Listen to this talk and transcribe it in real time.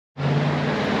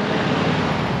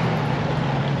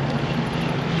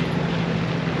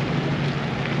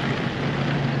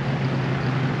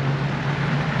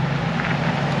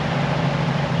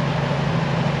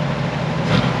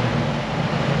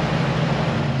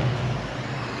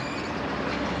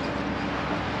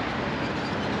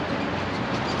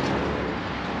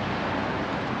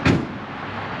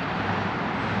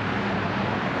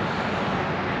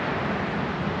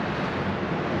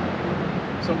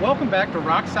Welcome back to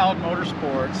Rock Solid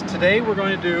Motorsports. Today we're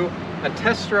going to do a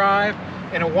test drive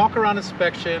and a walk around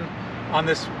inspection on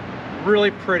this really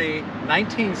pretty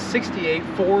 1968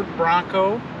 Ford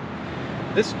Bronco.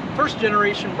 This first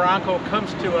generation Bronco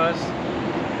comes to us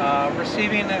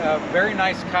receiving a very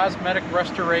nice cosmetic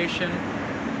restoration.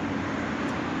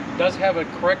 Does have a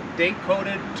correct date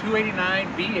coded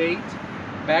 289 V8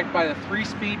 backed by the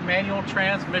 3-speed manual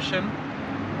transmission.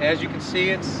 As you can see,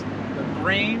 it's the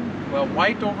green, well,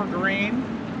 white over green,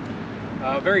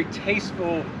 very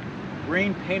tasteful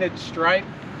green painted stripe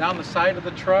down the side of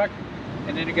the truck,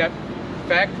 and then you got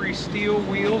factory steel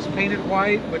wheels painted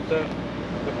white with the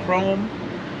chrome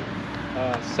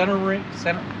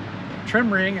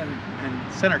trim ring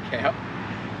and center cap.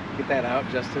 Get that out,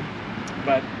 Justin.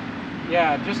 But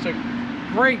yeah, just a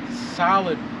great,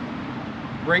 solid,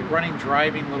 great running,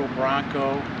 driving little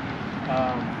Bronco.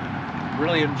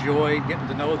 Really enjoyed getting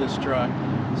to know this truck.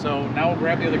 So now we'll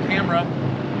grab the other camera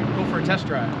and go for a test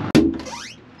drive.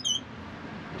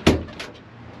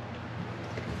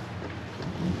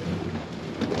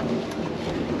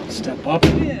 Step up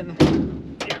and in.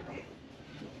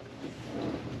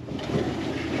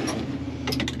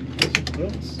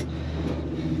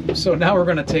 So now we're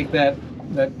going to take that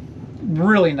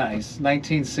really nice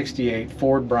 1968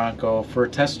 Ford Bronco for a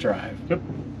test drive. Yep.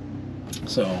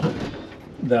 So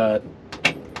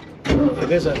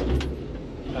it is a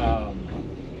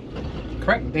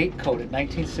correct date coded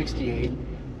 1968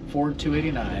 Ford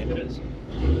 289. It is.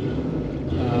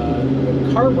 The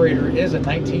carburetor is a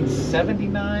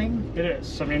 1979. It is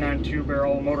 79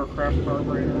 2-barrel Motorcraft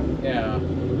carburetor. Yeah,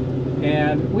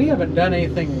 and we haven't done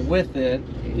anything with it.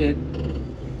 It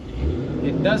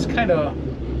does kind of,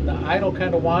 the idle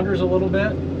kind of wanders a little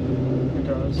bit. It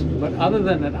does. But other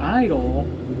than the idle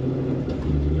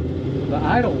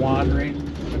wandering,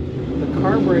 the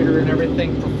carburetor and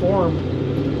everything perform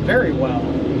very well.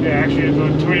 Yeah, actually the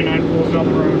 289 pulls down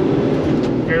the road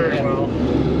very well.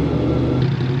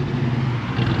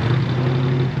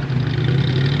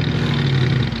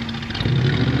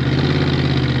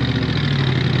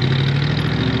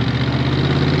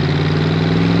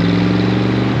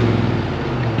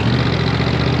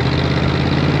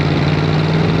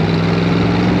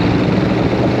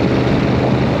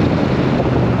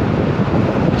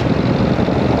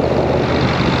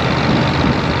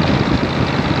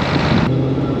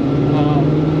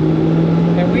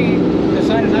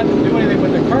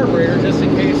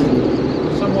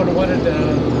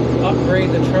 Upgrade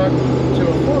the truck to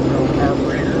a 4-barrel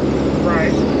carburetor.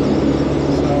 Right.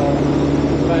 So,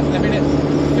 but I mean, at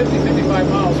 50-55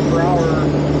 miles per hour,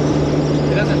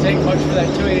 it doesn't take much for that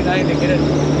 289 to get it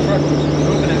truck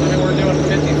moving. I mean, we're doing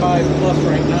 55 plus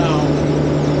right now.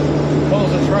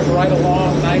 Pulls the truck right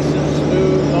along, nice and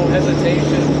smooth, no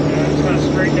hesitation. Yeah, it's kind of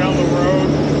straight down the road.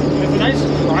 It's a nice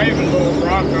driving little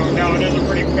Bronco. Now it is a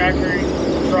pretty factory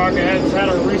truck. It has had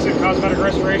a recent cosmetic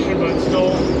restoration, but it's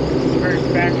still very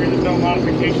factory. There's no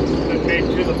modifications that made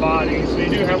to the body, so you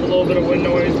do have a little bit of wind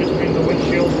noise between the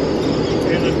windshield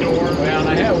and the door. Well, and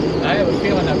I have a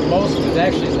feeling that most of it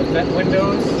actually is the vent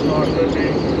windows. Oh, it could be.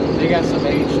 They got some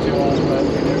age to them, but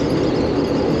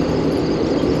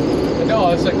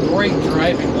no, it's a great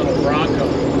driving little Bronco.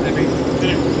 I mean,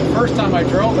 the first time I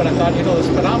drove it, I thought, you know, the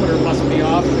speedometer must be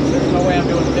off because there's no way I'm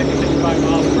doing 50-55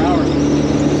 miles per hour.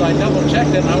 So I double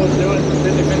checked it and I was doing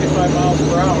 50-55 miles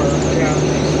per hour. Yeah,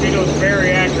 speedo is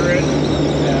very accurate.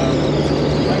 Yeah.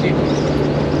 I need to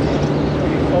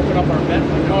open up our vent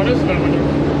window. Oh, it is a vent window.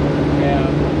 Yeah.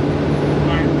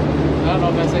 Right. I don't know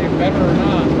if that's any better or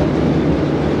not, but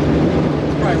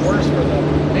it's probably worse for the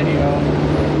video.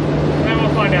 And we'll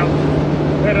find out.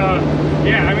 But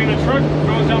yeah, I mean, the truck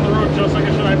goes down the road just like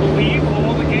it should. I believe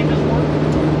all the gauges work.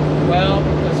 Well,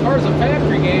 as far as the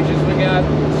factory gauges, we got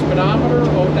speedometer,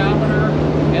 odometer,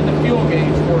 and the fuel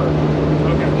gauge work.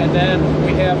 Okay. And then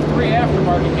we have 3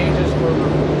 aftermarket gauges for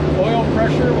oil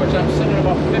pressure, which I'm sitting at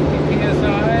about 50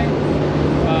 psi.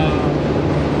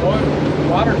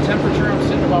 Water temperature, I'm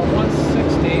sitting about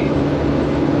 160.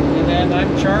 And then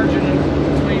I'm charging it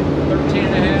between 13.5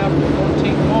 and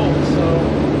 14 volts. So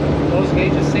those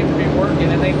gauges seem to be working,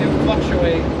 and they do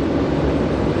fluctuate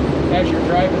as you're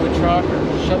driving the truck, or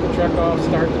shut the truck off,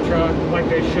 start the truck. Like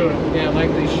they should. Yeah,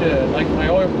 like they should. Like my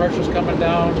oil pressure's coming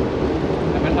down.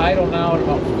 I'm at idle now at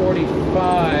about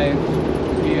 45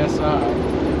 psi.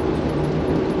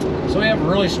 So we have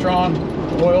really strong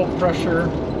oil pressure.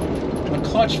 The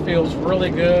clutch feels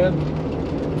really good.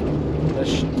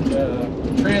 The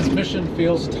transmission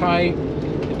feels tight.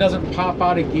 It doesn't pop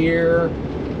out of gear.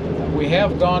 We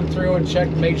have gone through and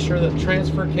checked, made sure that the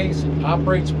transfer case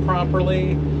operates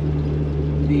properly.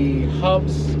 The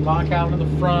hubs lock out in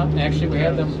the front. Actually, we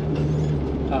had them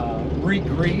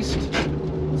re-greased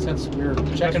since we were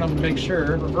checking them to make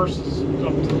sure. Reverses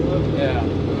up to the left. Yeah.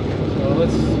 So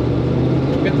let's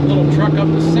get the little truck up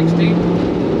to 60.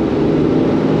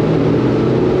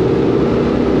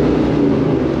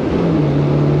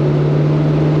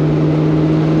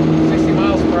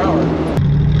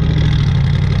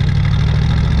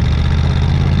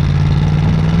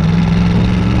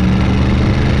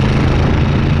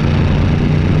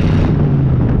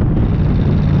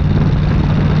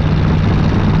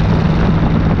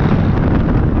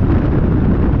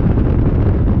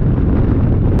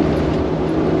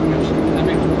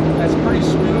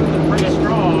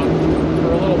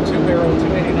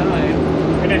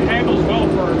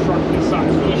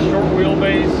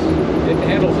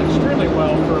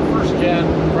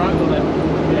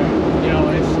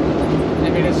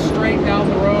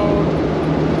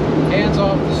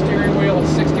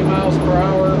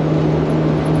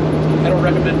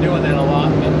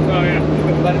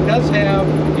 But it does have,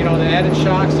 you know, the added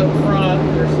shocks up front.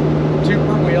 There's 2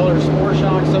 per wheel. There's 4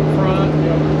 shocks up front,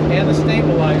 and the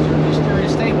stabilizer, the steering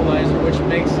stabilizer, which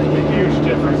makes a huge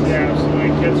difference. Yeah, absolutely.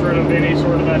 Gets rid of any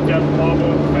sort of that death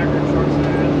wobble the factory trucks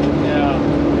had. Yeah,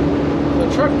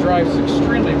 the truck drives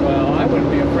extremely well. I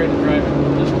wouldn't be afraid to drive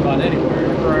it just about anywhere.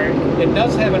 Right. It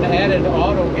does have an added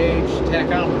auto gauge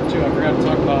tachometer too. I forgot to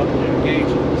talk about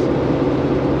gauges.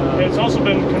 It's also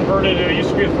been converted. It used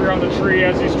to be a 3 on the tree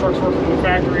as these trucks work from the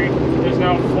factory. It is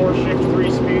now a 4-shift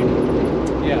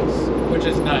 3-speed. Yes, which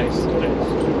is nice. It is.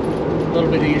 A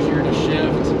little bit easier to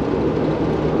shift.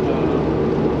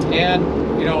 And,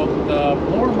 you know, the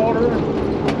blower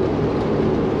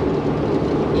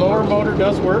motor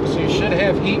does work, so you should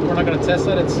have heat. We're not going to test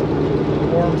that. It's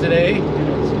warm today.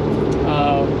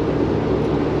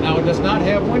 Now it does not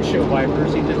have windshield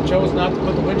wipers. He just chose not to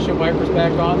put the windshield wipers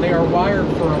back on. They are wired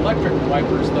for electric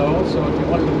wipers though, so if you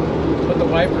want to put the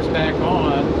wipers back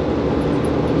on.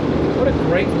 What a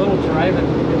great little driving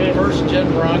first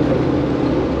gen Bronco.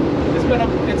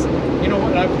 It's you know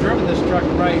what, I've driven this truck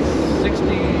probably 60,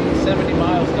 70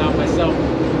 miles now myself.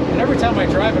 And every time I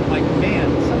drive it, I'm like, man,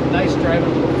 it's a nice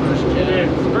driving little first gen.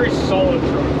 It's a very solid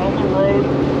truck. On the road,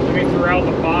 I mean, throughout,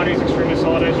 the body is extremely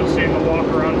solid, as you'll see in the walk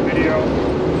around video.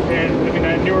 And I mean,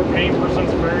 that newer paint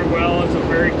presents very well. It's a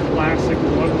very classic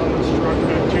look on this truck,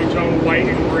 that 2-tone white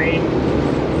and green.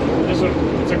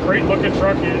 It's a great looking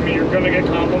truck. I mean, you're going to get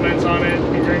compliments on it.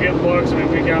 You're going to get looks. I mean,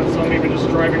 we got some even just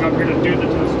driving up here to do the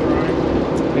test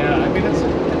drive. Yeah, I mean, it's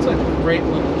a great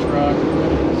little truck.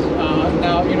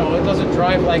 Now, you know, it doesn't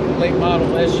drive like a late model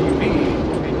SUV. I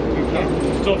mean, you can't.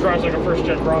 It still drives like a first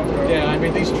gen Bronco. Yeah, I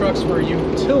mean, these trucks were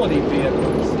utility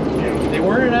vehicles. Yeah. They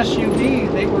weren't an SUV,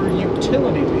 they were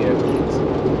utility vehicles.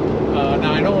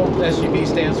 Now, I know SUV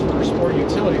stands for Sport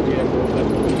Utility Vehicle, but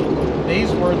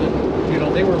these were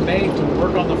they were made to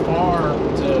work on the farm,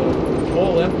 to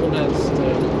pull implements,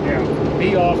 to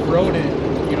be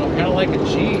off-roaded, you know, kind of like a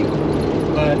Jeep,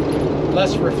 but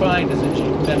less refined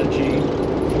than a Jeep.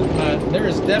 But there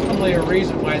is definitely a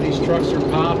reason why these trucks are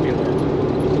popular.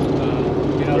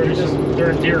 You know,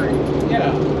 they're endearing.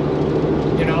 Yeah.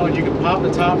 You know, and you can pop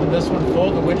the top of this one,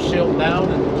 fold the windshield down,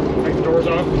 and take the doors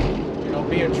off. You know,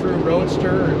 be a true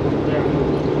roadster,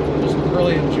 and just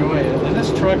really enjoy it. And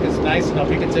this truck is nice enough.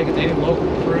 You can take it to any local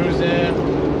cruise-in,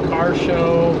 car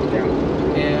show,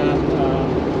 and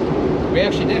we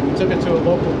actually did. We took it to a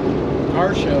local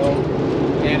car show,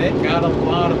 and it got a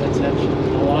lot of attention,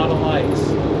 a lot of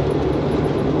likes.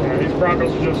 These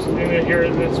Broncos are just in here,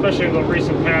 especially in the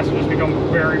recent past, have just become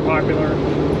very popular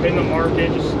in the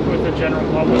market, just with the general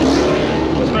public,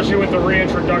 especially with the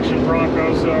reintroduction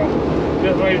Bronco. So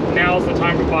definitely now's the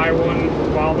time to buy one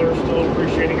while they're still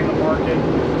appreciating in the market.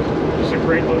 Just a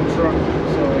great little truck.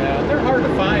 So yeah, they're hard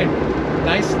to find.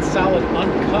 Nice and solid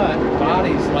uncut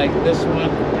bodies like this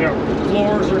one. Yeah.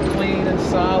 Floors are clean and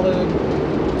solid.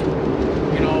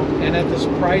 You know, and at this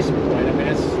price point, I mean,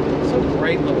 it's a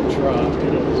great little truck.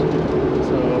 It is.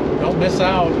 So don't miss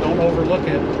out. Don't overlook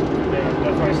it. Yeah,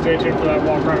 definitely stay tuned for that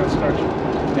walk around inspection.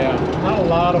 Yeah, not a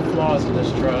lot of flaws in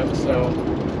this truck. So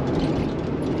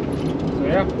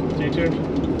yeah, stay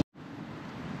tuned.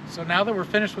 So now that we're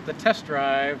finished with the test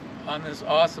drive on this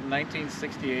awesome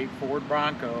 1968 Ford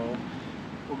Bronco,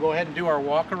 we'll go ahead and do our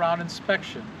walk around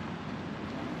inspection.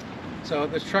 So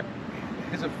this truck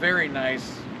is a very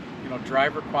nice, you know,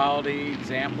 driver quality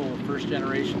example of first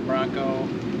generation Bronco.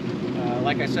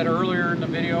 Like I said earlier in the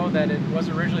video, that it was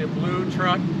originally a blue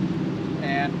truck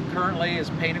and currently is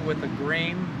painted with a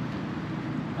green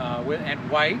and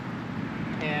white,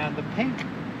 and the paint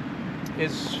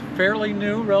is fairly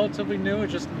new, relatively new.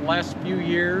 It's just in the last few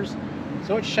years.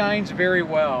 So it shines very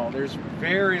well. There's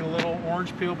very little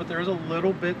orange peel, but there's a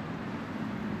little bit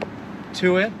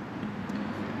to it.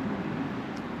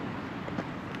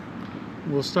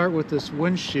 We'll start with this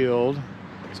windshield.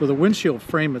 So the windshield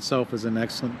frame itself is in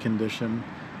excellent condition.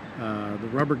 The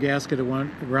rubber gasket that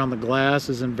went around the glass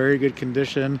is in very good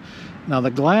condition. Now the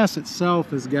glass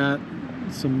itself has got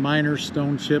some minor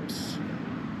stone chips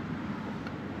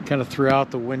kind of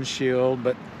throughout the windshield,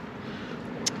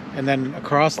 and then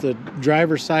across the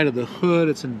driver's side of the hood,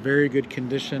 it's in very good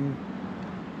condition.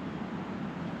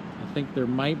 I think there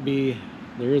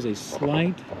is a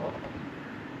slight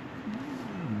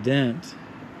dent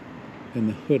in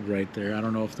the hood right there. I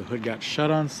don't know if the hood got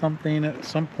shut on something at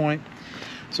some point.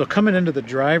 So coming into the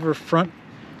driver front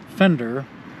fender,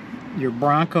 your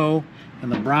Bronco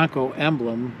and the Bronco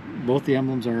emblem, both the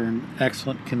emblems are in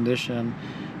excellent condition.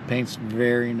 Paint's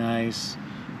very nice.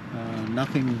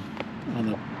 Nothing on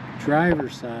the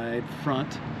driver's side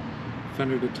front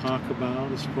fender to talk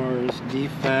about as far as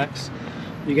defects.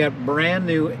 You got brand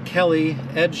new Kelly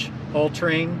edge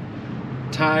all-terrain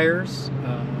tires,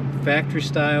 factory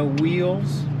style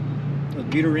wheels with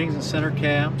butyl rings and center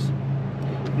caps.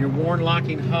 Your worn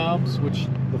locking hubs, which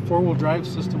the four-wheel drive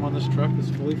system on this truck is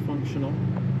fully functional.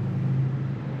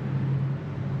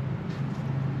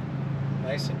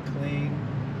 Nice and clean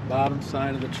bottom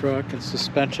side of the truck and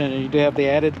suspension, and you do have the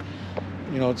added,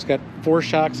 it's got 4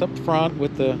 shocks up front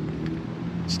with the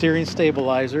steering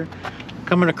stabilizer.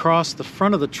 Coming across the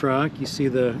front of the truck, you see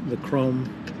the chrome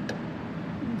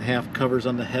half covers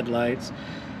on the headlights.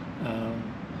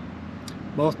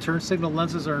 Both turn signal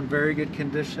lenses are in very good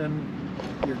condition.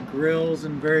 Your grill's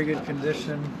in very good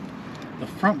condition. The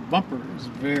front bumper is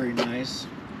very nice.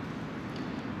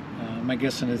 My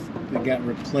guessing is it got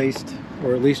replaced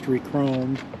or at least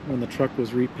re-chromed when the truck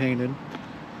was repainted.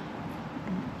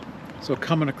 So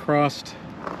coming across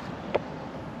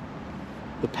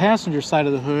the passenger side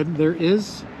of the hood, there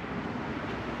is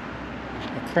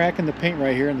a crack in the paint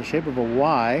right here in the shape of a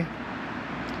Y.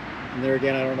 And there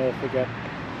again, I don't know if the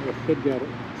hood got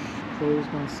closed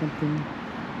on something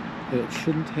that it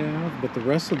shouldn't have, but the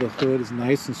rest of the hood is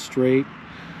nice and straight,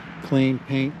 clean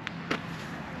paint.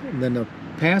 And then the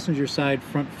passenger side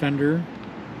front fender,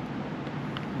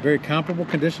 very comparable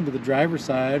condition to the driver's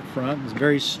side front. It's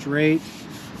very straight.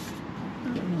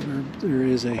 There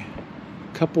is a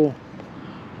couple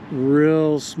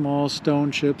real small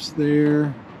stone chips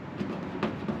there.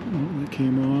 Oh, that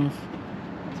came off.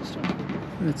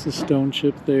 That's a stone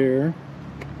chip there.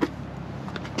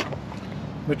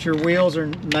 But your wheels are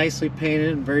nicely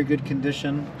painted in very good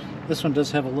condition. This one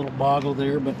does have a little boggle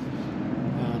there, but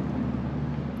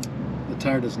the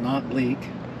tire does not leak.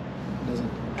 It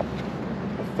doesn't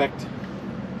affect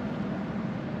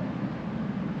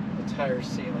the tire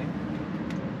sealing.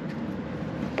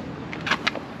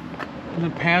 And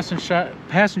the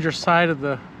passenger side of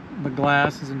the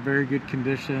glass is in very good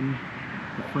condition.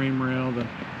 The frame rail, the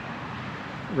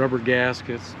rubber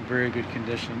gaskets, in very good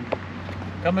condition.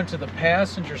 Coming to the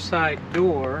passenger side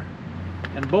door,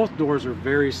 and both doors are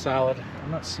very solid.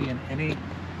 I'm not seeing any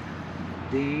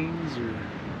dings or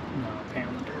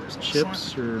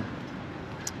chips or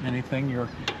anything.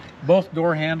 Both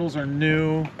door handles are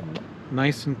new,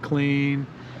 nice and clean.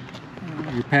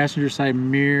 Your passenger side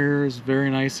mirror is very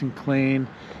nice and clean.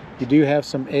 You do have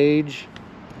some age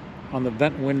on the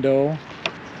vent window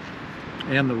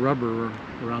and the rubber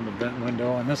around the vent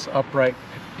window, and this upright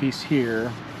piece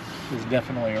here is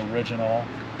definitely original,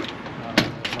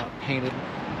 not painted.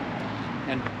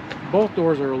 And both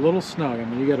doors are a little snug. I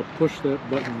mean, you got to push that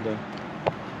button to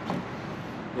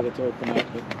get it to open up,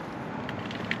 but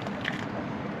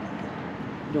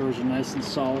doors are nice and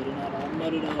solid and not all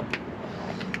mudded up.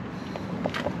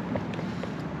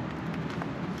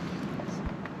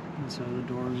 And so the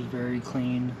door is very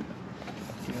clean.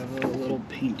 You have a little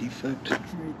paint defect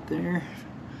right there.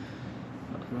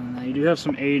 Now you do have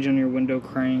some age on your window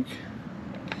crank,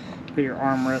 but your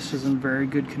armrest is in very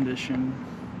good condition.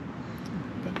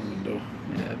 Vent window.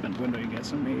 Yeah, vent window, you got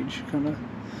some age kind of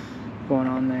going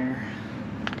on there.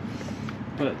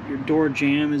 But your door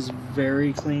jamb is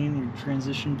very clean. Your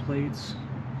transition plates,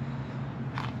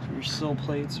 your sill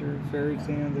plates are very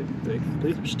clean. I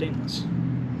believe they're stainless.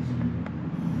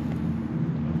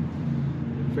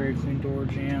 Very clean door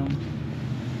jamb.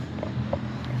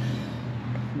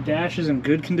 Dash is in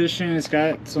good condition. It's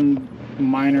got some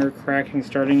minor cracking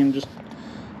starting in just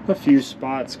a few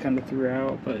spots kind of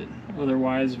throughout, but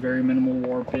otherwise very minimal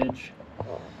warpage.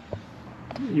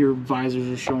 Your visors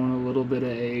are showing a little bit of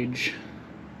age.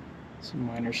 Some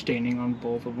minor staining on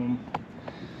both of them.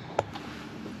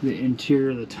 The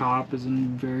interior of the top is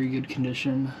in very good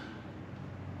condition.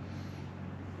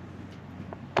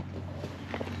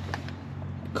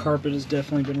 Carpet has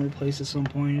definitely been replaced at some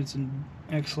point. It's in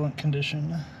excellent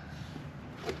condition.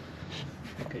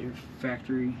 Got your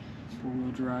factory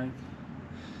 4-wheel drive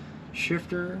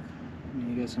shifter.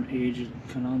 And you got some age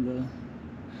kind of on the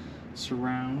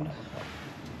surround.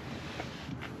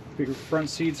 Bigger front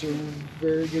seats are in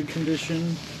very good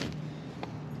condition.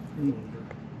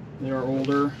 They are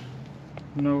older.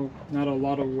 No, not a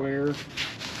lot of wear.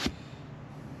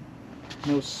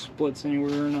 No splits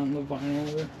anywhere, not on the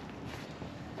vinyl.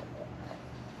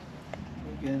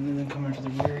 Again, and then coming to the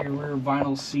rear, your rear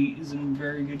vinyl seat is in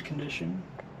very good condition.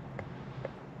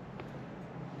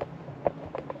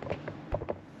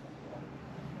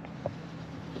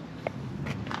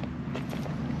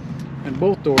 And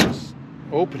both doors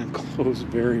open and close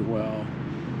very well.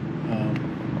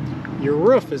 Your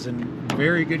roof is in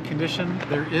very good condition.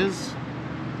 There is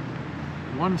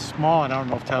one small, and I don't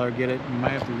know if Tyler will get it, you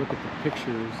might have to look at the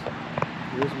pictures.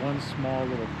 There's one small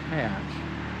little patch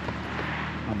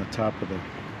on the top of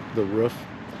the roof.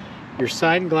 Your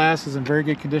side glass is in very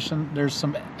good condition. There's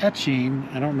some etching.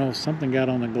 I don't know if something got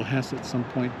on the glass at some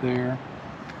point there.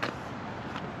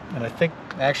 And I think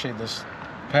actually this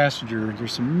passenger,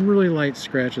 there's some really light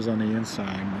scratches on the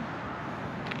inside.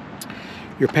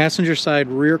 Your passenger side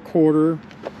rear quarter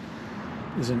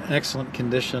is in excellent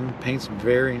condition. Paint's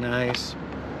very nice.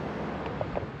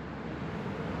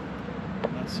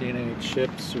 Not seeing any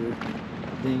chips or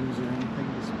dings or anything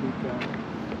to speak of.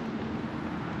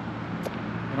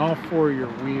 And all 4 of your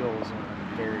wheels are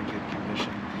in very good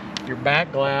condition. Your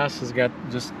back glass has got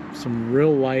just some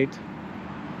real light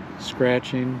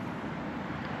scratching.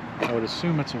 I would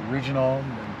assume it's original,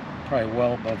 and probably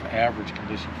well above average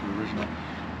condition for original.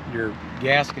 Your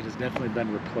gasket has definitely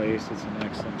been replaced. It's in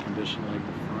excellent condition, like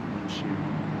the front windshield.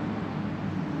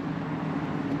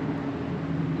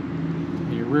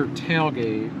 Your rear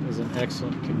tailgate is in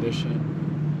excellent condition.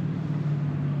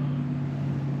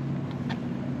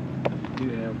 You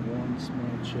do have one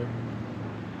small chip.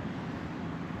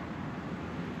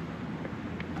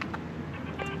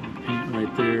 Paint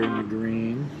right there in the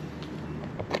green.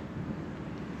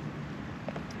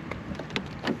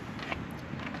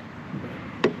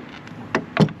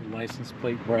 License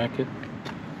plate bracket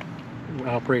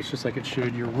operates just like it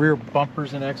should. Your rear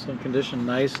bumper's in excellent condition,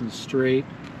 nice and straight,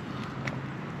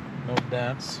 no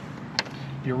dents.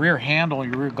 Your rear handle,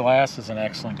 your rear glass is in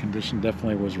excellent condition,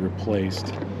 definitely was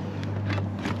replaced.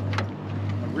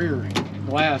 The rear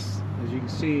glass, as you can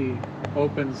see,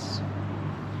 opens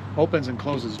and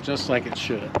closes just like it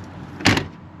should,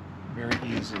 very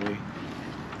easily.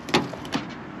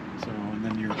 So, and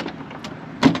then your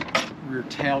rear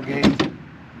tailgate,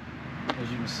 as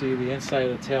you can see, the inside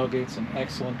of the tailgate's in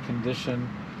excellent condition.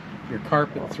 Your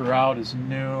carpet throughout is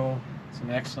new. It's in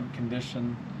excellent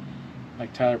condition.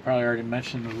 Like Tyler probably already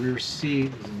mentioned, the rear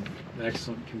seat is in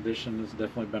excellent condition. It's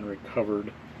definitely been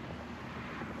recovered.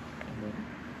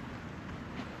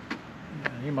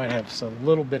 Yeah, you might have a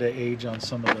little bit of age on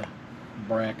some of the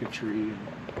bracketry.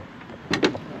 But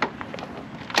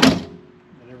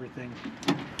everything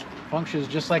functions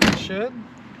just like it should.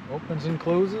 Opens and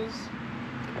closes.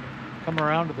 Come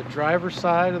around to the driver's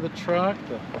side of the truck,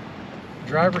 the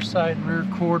driver's side rear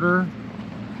quarter.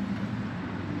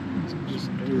 It's just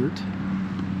dirt.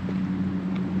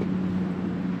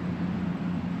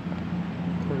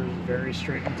 Quarter's very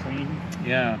straight and clean.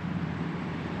 Yeah,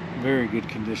 very good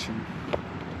condition.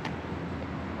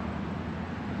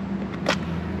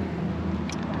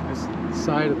 This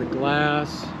side of the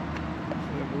glass,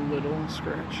 we have a little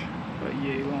scratch, about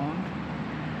yay long.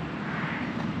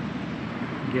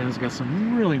 Again, it's got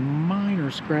some really minor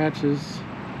scratches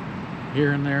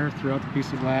here and there throughout the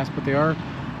piece of glass, but they are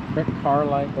correct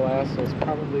car-like glass, so it's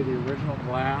probably the original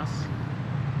glass.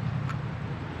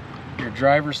 Your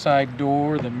driver's side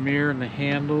door, the mirror and the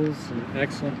handles in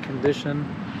excellent condition.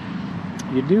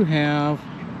 You do have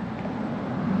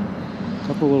a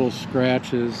couple little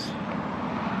scratches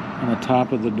on the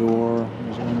top of the door.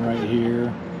 There's one right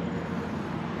here,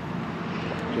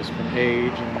 just from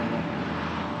age, and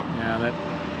yeah, that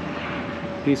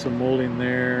piece of molding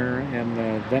there, and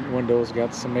the vent window's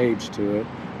got some age to it.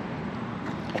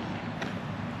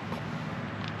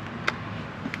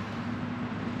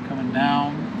 Coming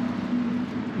down,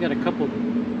 you got a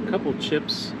couple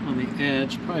chips on the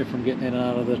edge, probably from getting in and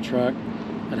out of the truck,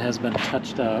 that has been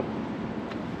touched up.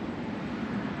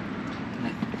 And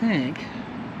I think,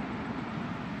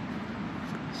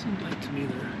 seems like to me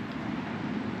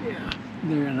yeah,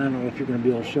 there, and I don't know if you're going to be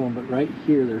able to show them, but right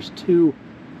here there's 2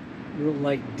 real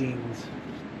light dings.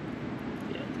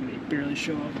 Yeah, they barely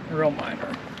show up. They're real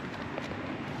minor.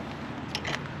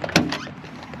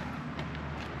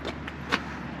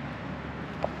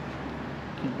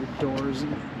 And your doors in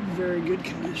very good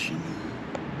condition.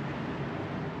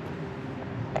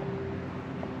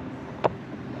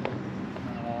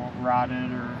 Not all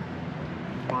rotted or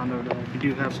bondoed up. You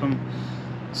do have some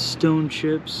stone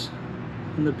chips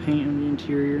in the paint in the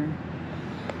interior.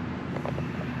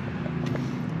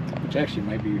 Which actually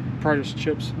might be Probably just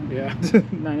chips, yeah.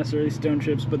 Not necessarily stone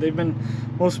chips, but they've been,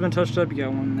 most have been touched up. You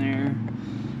got one there.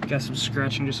 Got some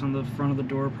scratching just on the front of the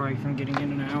door, probably from getting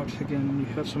in and out. Again,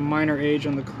 you have some minor age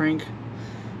on the crank,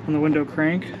 on the window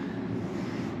crank.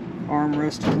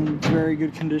 Armrest is in very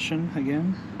good condition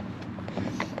again.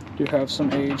 You do have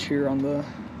some age here on the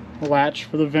latch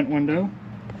for the vent window.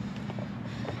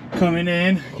 Coming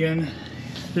in, again,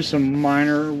 there's some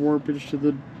minor warpage to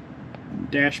the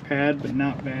dash pad, but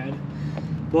not bad.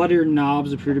 A lot of your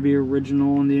knobs appear to be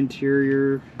original in the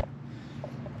interior,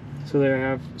 so they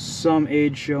have some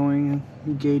age showing.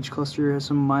 Gauge cluster has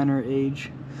some minor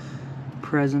age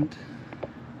present.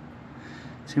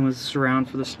 Same with the surround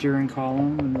for the steering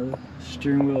column and the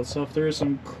steering wheel itself. There is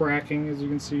some cracking, as you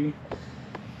can see,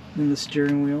 in the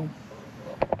steering wheel.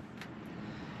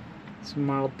 Some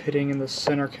mild pitting in the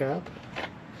center cap.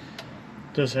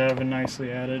 Does have a nicely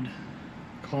added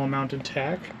column mounted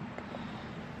tack.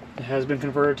 It has been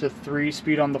converted to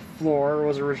 3-speed on the floor. It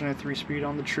was originally 3-speed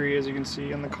on the tree, as you can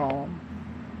see in the column.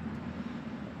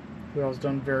 That was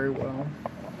done very well.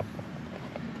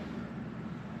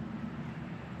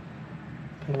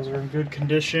 Pedals are in good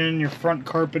condition. Your front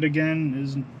carpet again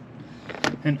is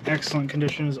in excellent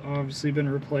condition. Has obviously been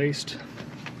replaced.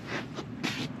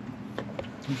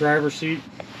 Driver's seat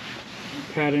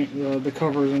padding, the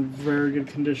cover is in very good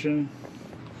condition.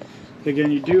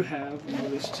 Again, you do have,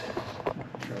 noticed, I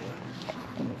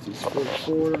don't know if these fold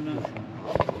forward or not,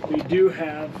 but you do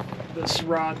have this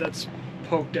rod that's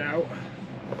poked out.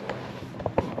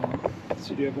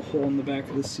 So you do have a hole in the back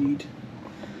of the seat.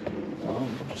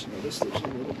 Just notice there's a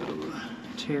little bit of a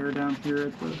tear down here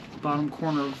at the bottom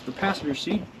corner of the passenger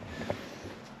seat.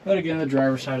 But again, the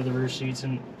driver's side of the rear seat's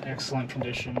in excellent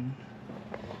condition.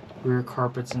 Rear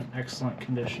carpet's in excellent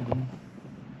condition.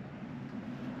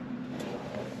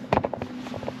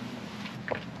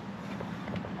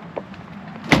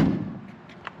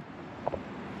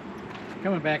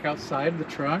 Coming back outside the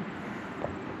truck,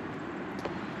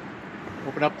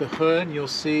 open up the hood, you'll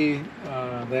see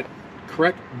that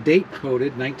correct date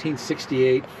coded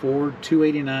 1968 Ford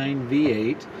 289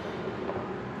 V8.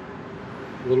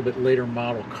 A little bit later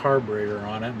model carburetor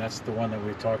on it, and that's the one that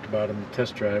we talked about in the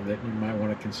test drive that you might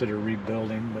want to consider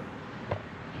rebuilding.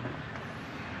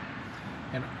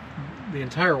 And the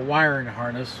entire wiring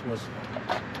harness was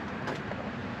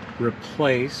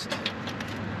replaced,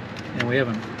 and we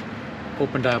haven't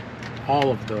opened up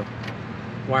all of the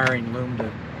wiring loom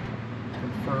to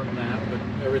confirm that, but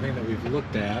everything that we've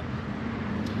looked at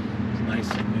is nice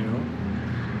and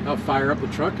new. I'll fire up the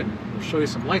truck and we'll show you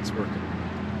some lights working.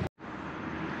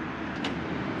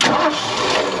 49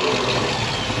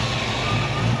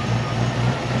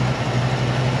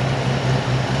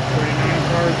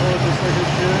 cars, just like it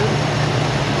should.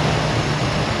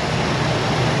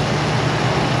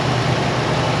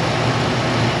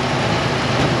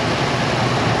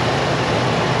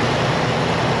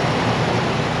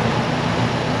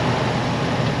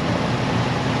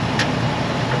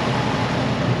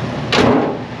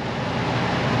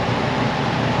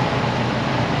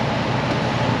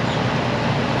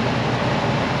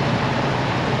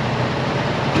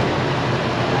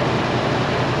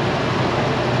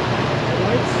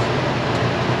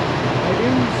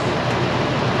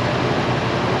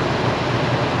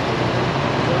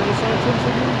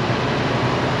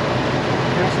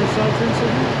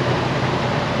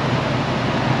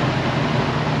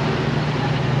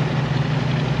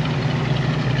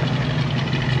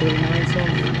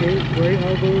 Great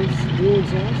elbows, dual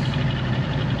exhaust,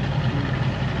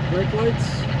 brake lights,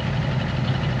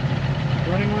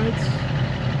 running lights,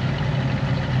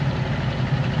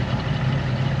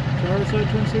 driver side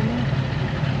turn signal,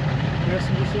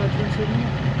 passenger side turn signal,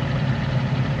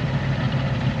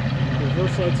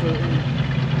 reverse lights are in.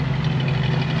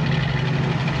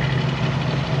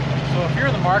 So if you're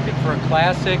in the market for a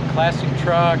classic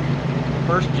truck,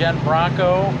 first gen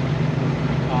Bronco,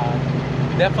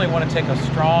 definitely want to take a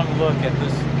strong look at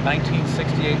this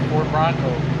 1968 Ford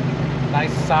Bronco.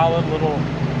 Nice solid little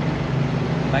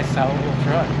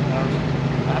truck.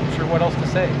 I'm not sure what else to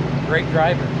say. Great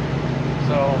driver.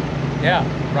 So yeah,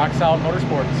 rock solid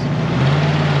Motorsports.